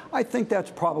 Yeah, I think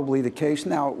that's probably the case.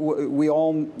 Now, we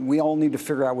all need to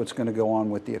figure out what's going to go on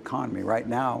with the economy. Right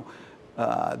now,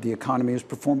 the economy has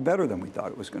performed better than we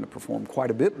thought it was going to perform, quite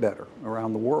a bit better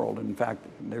around the world. In fact,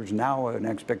 there's now an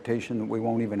expectation that we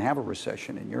won't even have a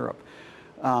recession in Europe.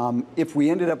 If we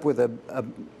ended up with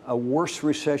a worse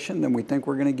recession than we think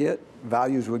we're going to get,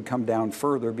 values would come down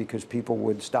further because people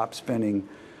would stop spending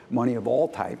money of all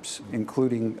types,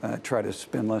 including try to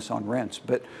spend less on rents.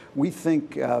 But we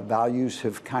think values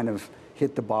have kind of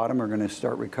hit the bottom, are going to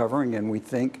start recovering, and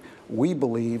we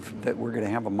believe that we're going to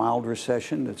have a mild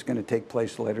recession that's going to take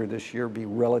place later this year, be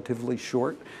relatively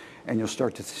short, and you'll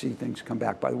start to see things come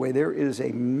back. By the way, there is a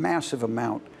massive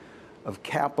amount of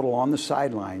capital on the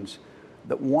sidelines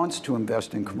that wants to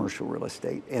invest in commercial real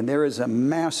estate. And there is a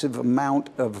massive amount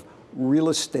of real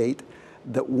estate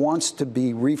that wants to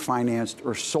be refinanced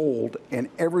or sold, and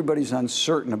everybody's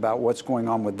uncertain about what's going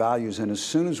on with values. And as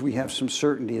soon as we have some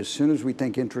certainty, as soon as we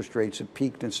think interest rates have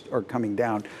peaked and are coming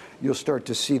down, you'll start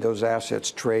to see those assets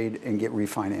trade and get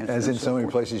refinanced. As in so many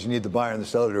places, you need the buyer and the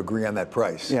seller to agree on that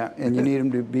price. Yeah, and you need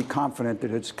them to be confident that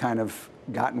it's kind of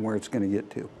gotten where it's going to get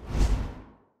to.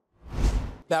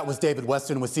 That was David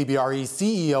Weston with CBRE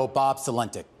CEO Bob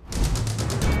Sulentic.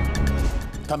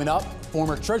 Coming up,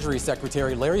 former Treasury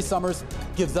Secretary Larry Summers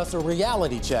gives us a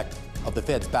reality check of the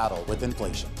Fed's battle with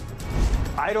inflation.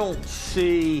 I don't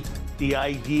see the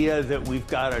idea that we've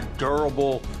got a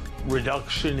durable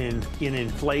reduction in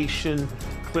inflation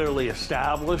clearly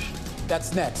established.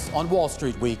 That's next on Wall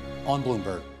Street Week on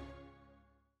Bloomberg.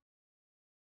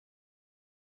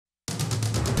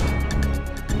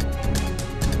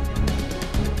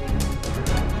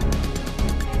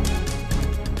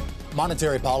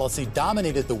 Monetary policy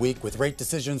dominated the week with rate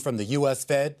decisions from the U.S.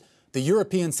 Fed, the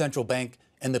European Central Bank,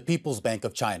 and the People's Bank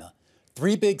of China.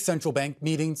 3 big central bank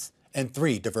meetings and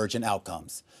 3 divergent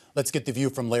outcomes. Let's get the view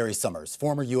from Larry Summers,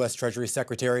 former U.S. Treasury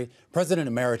Secretary, President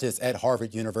Emeritus at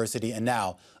Harvard University, and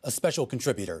now a special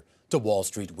contributor to Wall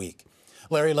Street Week.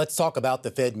 Larry, let's talk about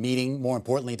the Fed meeting, more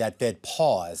importantly, that Fed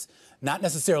pause. Not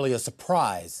necessarily a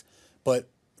surprise, but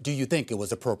do you think it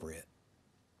was appropriate?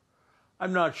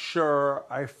 I'm not sure.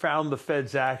 I found the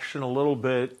Fed's action a little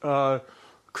bit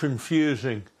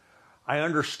confusing. I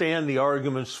understand the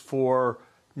arguments for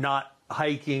not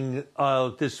hiking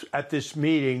at this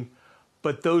meeting,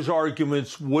 but those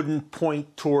arguments wouldn't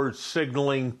point towards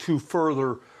signaling 2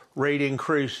 further rate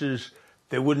increases.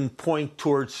 They wouldn't point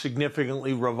towards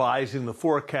significantly revising the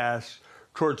forecast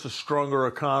towards a stronger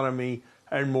economy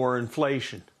and more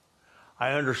inflation.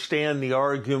 I understand the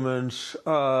arguments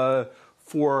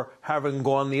for having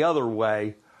gone the other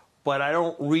way, but I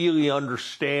don't really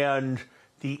understand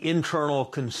the internal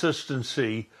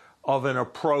consistency of an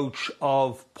approach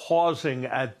of pausing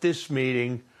at this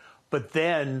meeting, but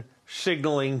then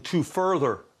signaling 2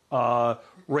 further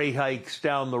rate hikes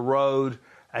down the road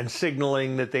and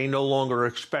signaling that they no longer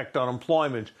expect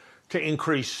unemployment to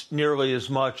increase nearly as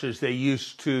much as they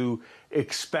used to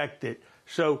expect it.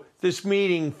 So this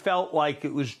meeting felt like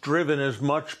it was driven as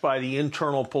much by the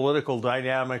internal political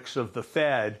dynamics of the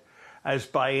Fed as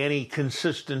by any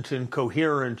consistent and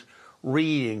coherent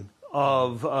reading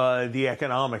of the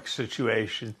economic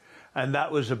situation. And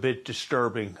that was a bit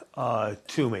disturbing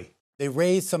to me. They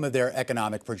raised some of their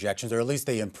economic projections, or at least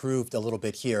they improved a little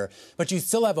bit here. But you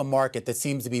still have a market that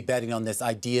seems to be betting on this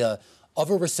idea of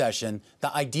a recession,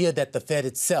 the idea that the Fed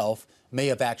itself may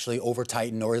have actually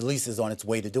over-tightened, or at least is on its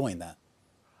way to doing that.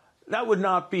 That would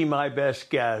not be my best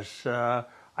guess. I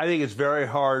think it's very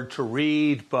hard to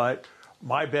read, but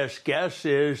my best guess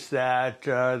is that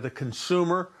the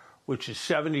consumer, which is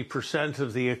 70%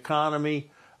 of the economy,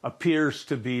 appears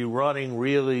to be running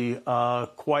really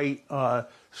quite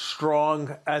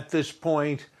strong at this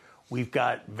point. We've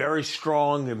got very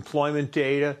strong employment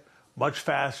data, much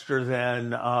faster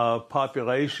than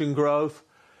population growth.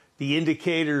 The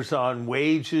indicators on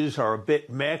wages are a bit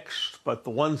mixed, but the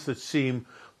ones that seem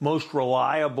most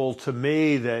reliable to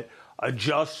me that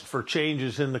adjust for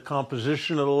changes in the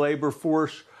composition of the labor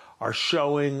force are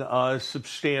showing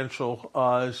substantial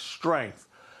strength.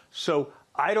 So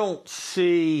I don't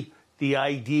see the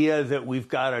idea that we've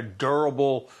got a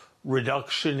durable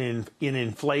reduction in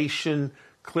inflation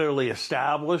clearly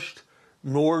established,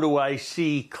 nor do I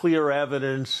see clear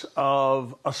evidence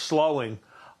of a slowing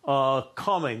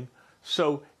coming.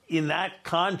 So in that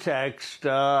context,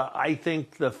 I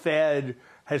think the Fed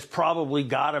has probably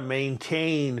got to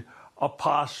maintain a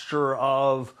posture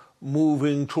of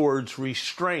moving towards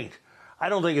restraint. I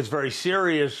don't think it's very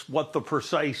serious what the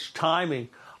precise timing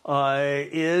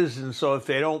is, and so if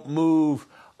they don't move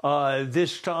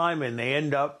this time and they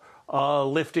end up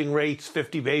lifting rates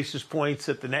 50 basis points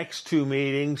at the next two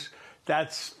meetings,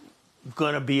 that's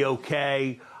going to be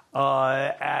okay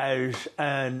as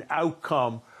an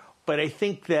outcome. But I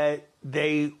think that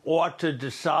they ought to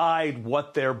decide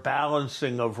what their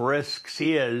balancing of risks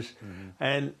is. Mm-hmm.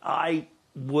 And I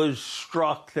was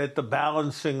struck that the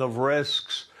balancing of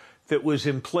risks that was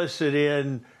implicit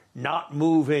in not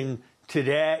moving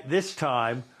today, this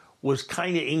time, was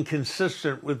kind of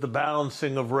inconsistent with the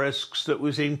balancing of risks that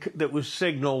was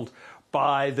signaled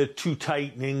by the two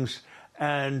tightenings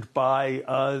and by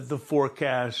the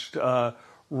forecast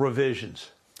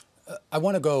revisions. I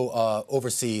want to go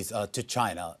overseas to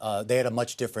China. They had a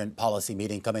much different policy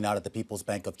meeting coming out of the People's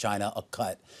Bank of China, a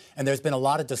cut. And there's been a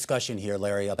lot of discussion here,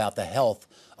 Larry, about the health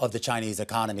of the Chinese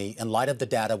economy in light of the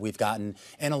data we've gotten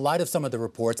and in light of some of the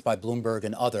reports by Bloomberg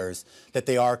and others that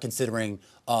they are considering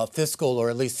fiscal or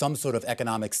at least some sort of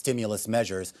economic stimulus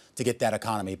measures to get that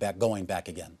economy going back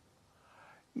again.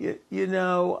 You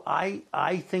know,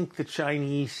 I think the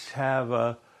Chinese have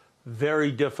a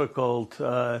very difficult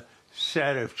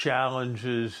set of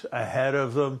challenges ahead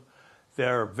of them.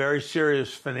 There are very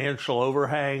serious financial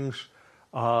overhangs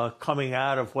coming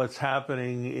out of what's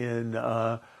happening in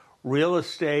real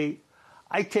estate.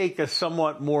 I take a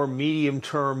somewhat more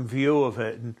medium-term view of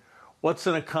it. And what's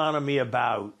an economy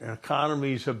about? An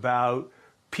economy is about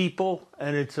people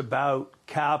and it's about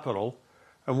capital.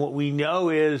 And what we know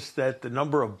is that the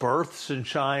number of births in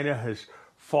China has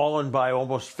fallen by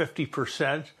almost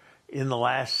 50% in the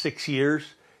last 6 years.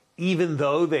 Even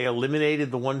though they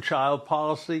eliminated the one-child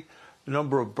policy, the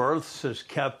number of births has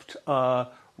kept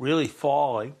really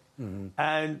falling. Mm-hmm.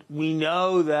 And we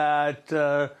know that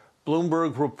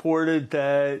Bloomberg reported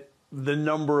that the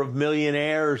number of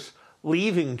millionaires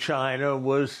leaving China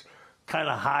was kind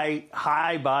of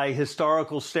high by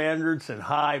historical standards and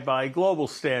high by global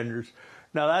standards.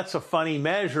 Now, that's a funny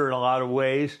measure in a lot of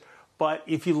ways, but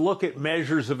if you look at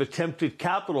measures of attempted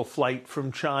capital flight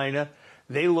from China,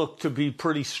 they look to be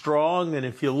pretty strong. And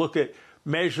if you look at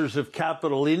measures of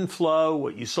capital inflow,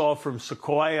 what you saw from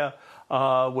Sequoia,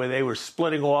 where they were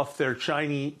splitting off their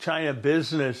China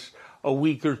business a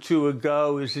week or two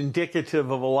ago, is indicative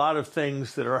of a lot of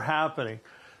things that are happening.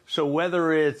 So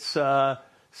whether it's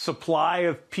supply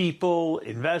of people,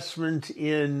 investment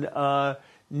in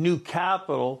new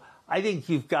capital, I think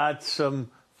you've got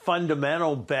some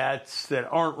fundamental bets that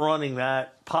aren't running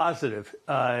that positive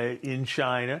in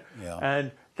China. Yeah.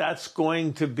 And that's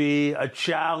going to be a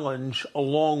challenge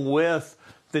along with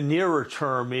the nearer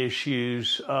term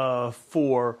issues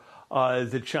for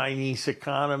the Chinese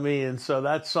economy. And so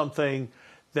that's something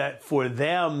that for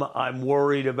them I'm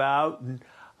worried about. And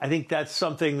I think that's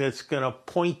something that's going to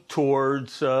point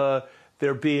towards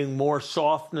there being more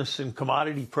softness in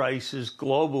commodity prices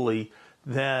globally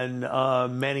than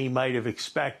many might have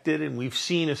expected, and we've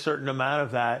seen a certain amount of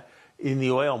that in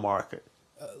the oil market.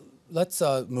 Let's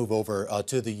move over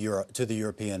to the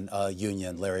European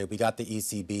Union, Larry. We got the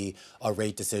ECB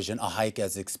rate decision, a hike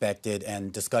as expected,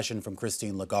 and discussion from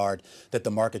Christine Lagarde that the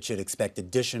market should expect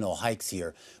additional hikes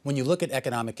here. When you look at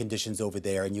economic conditions over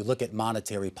there and you look at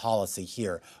monetary policy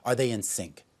here, are they in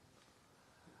sync?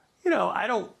 You know, I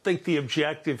don't think the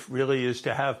objective really is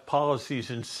to have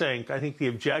policies in sync. I think the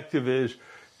objective is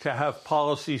to have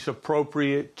policies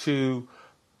appropriate to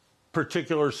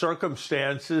particular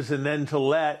circumstances and then to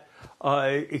let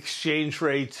exchange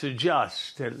rates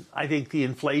adjust. And I think the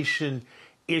inflation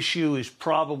issue is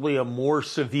probably a more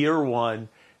severe one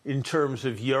in terms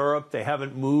of Europe. They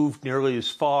haven't moved nearly as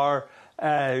far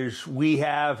as we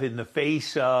have in the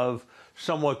face of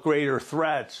somewhat greater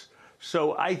threats.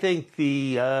 So I think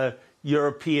the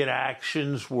European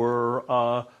actions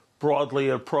were broadly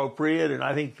appropriate, and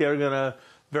I think they're going to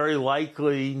very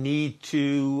likely need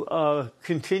to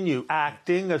continue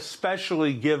acting,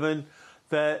 especially given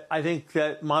that I think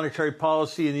that monetary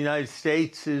policy in the United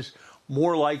States is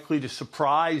more likely to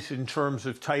surprise in terms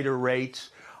of tighter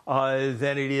rates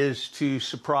than it is to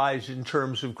surprise in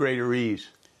terms of greater ease.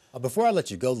 Before I let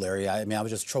you go, Larry, I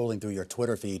was just trolling through your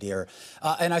Twitter feed here,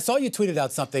 and I saw you tweeted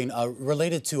out something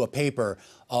related to a paper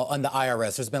on the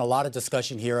IRS. There's been a lot of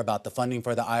discussion here about the funding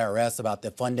for the IRS, about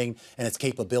the funding and its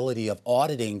capability of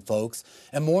auditing folks,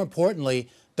 and more importantly,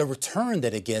 the return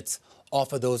that it gets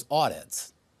off of those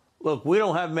audits. Look, we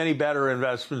don't have many better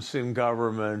investments in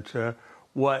government.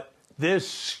 What this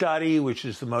study, which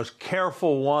is the most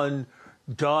careful one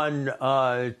done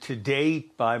to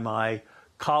date by my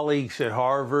colleagues at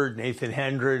Harvard, Nathan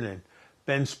Hendren and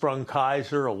Ben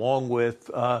Sprung-Kaiser, along with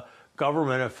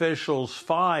government officials,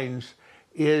 finds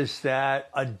is that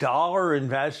a dollar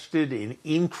invested in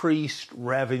increased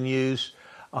revenues,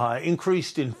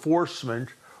 increased enforcement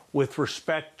with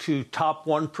respect to top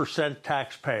 1%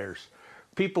 taxpayers,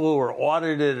 people who are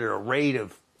audited at a rate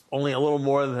of only a little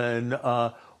more than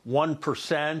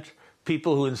 1%,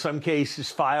 people who in some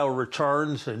cases file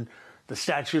returns and the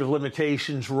statute of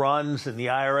limitations runs and the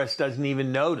IRS doesn't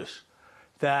even notice,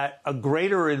 that a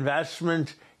greater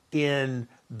investment in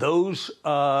those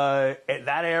that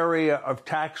area of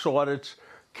tax audits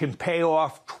can pay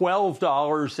off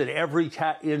 $12 at every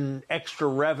in extra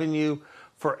revenue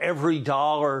for every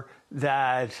dollar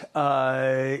that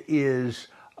is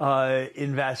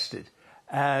invested.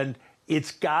 And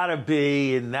it's got to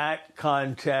be, in that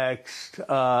context,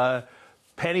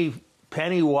 penny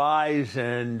wise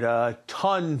and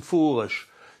ton foolish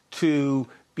to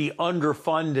be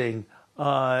underfunding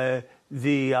the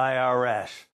IRS.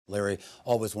 Larry,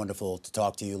 always wonderful to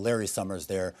talk to you. Larry Summers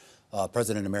there,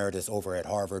 President Emeritus over at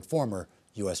Harvard, former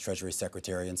U.S. Treasury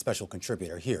Secretary and special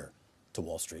contributor here to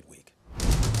Wall Street Week.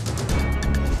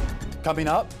 Coming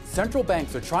up, central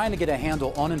banks are trying to get a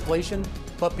handle on inflation,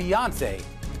 but Beyonce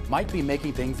might be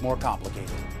making things more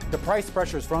complicated. The price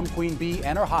pressures from Queen Bee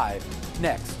and her hive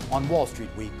next on Wall Street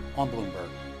Week on Bloomberg.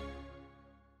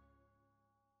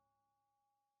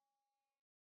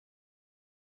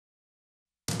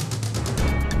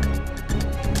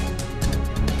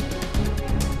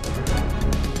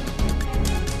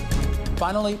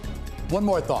 Finally, one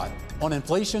more thought on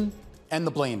inflation and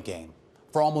the blame game.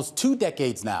 For almost 2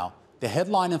 decades now, the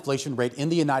headline inflation rate in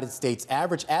the United States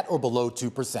averaged at or below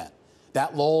 2%.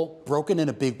 That lull broken in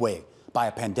a big way by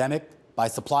a pandemic, by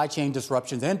supply chain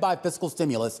disruptions, and by fiscal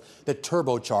stimulus that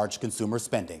turbocharged consumer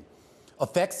spending.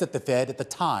 Effects that the Fed at the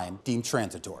time deemed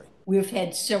transitory. We've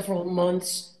had several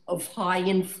months of high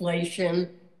inflation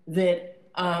that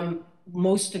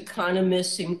most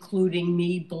economists, including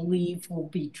me, believe will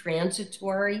be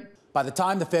transitory. By the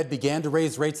time the Fed began to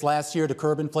raise rates last year to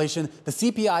curb inflation, the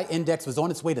CPI index was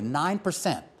on its way to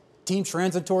 9%. Team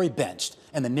transitory benched,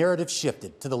 and the narrative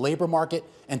shifted to the labor market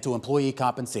and to employee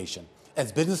compensation.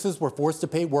 As businesses were forced to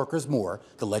pay workers more,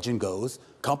 the legend goes,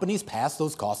 companies passed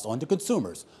those costs on to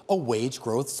consumers, a wage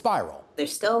growth spiral.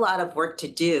 There's still a lot of work to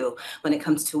do when it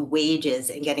comes to wages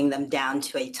and getting them down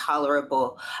to a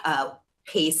tolerable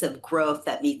pace of growth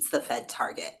that meets the Fed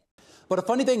target. But a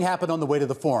funny thing happened on the way to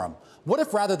the forum. What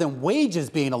if rather than wages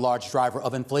being a large driver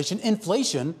of inflation,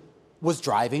 inflation was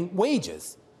driving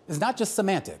wages? It's not just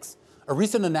semantics. A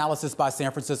recent analysis by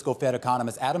San Francisco Fed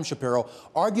economist Adam Shapiro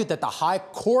argued that the high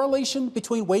correlation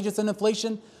between wages and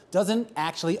inflation doesn't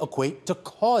actually equate to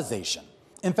causation.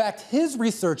 In fact, his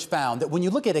research found that when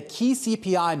you look at a key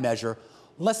CPI measure,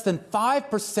 less than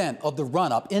 5% of the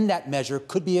run-up in that measure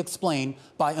could be explained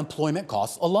by employment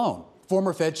costs alone.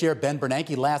 Former Fed Chair Ben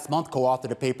Bernanke last month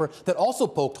co-authored a paper that also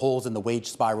poked holes in the wage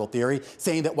spiral theory,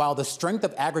 saying that while the strength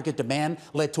of aggregate demand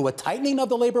led to a tightening of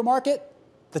the labor market,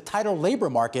 the tighter labor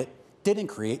market didn't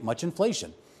create much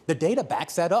inflation. The data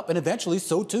backs that up, and eventually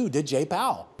so too did Jay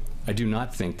Powell. I do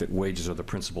not think that wages are the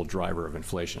principal driver of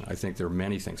inflation. I think there are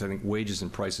many things. I think wages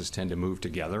and prices tend to move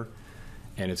together,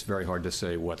 and it's very hard to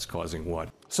say what's causing what.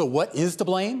 So what is to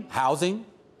blame? Housing,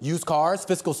 used cars,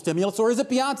 fiscal stimulus, or is it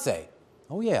Beyonce?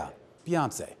 Oh yeah,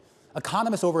 Beyonce.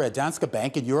 Economists over at Danske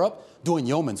Bank in Europe, doing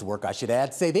yeoman's work I should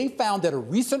add, say they found that a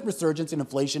recent resurgence in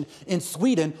inflation in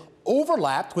Sweden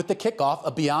overlapped with the kickoff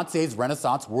of Beyonce's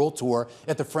Renaissance World Tour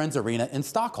at the Friends Arena in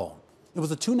Stockholm. It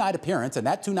was a 2-night appearance, and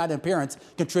that 2-night appearance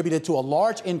contributed to a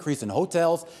large increase in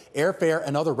hotels, airfare,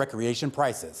 and other recreation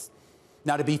prices.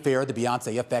 Now, to be fair, the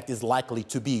Beyonce effect is likely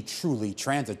to be truly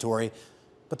transitory,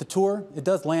 but the tour, it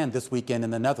does land this weekend in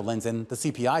the Netherlands, and the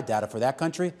CPI data for that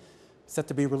country is set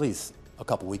to be released a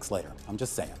couple weeks later. I'm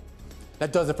just saying.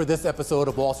 That does it for this episode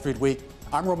of Wall Street Week.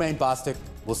 I'm Romaine Bostick.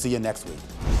 We'll see you next week.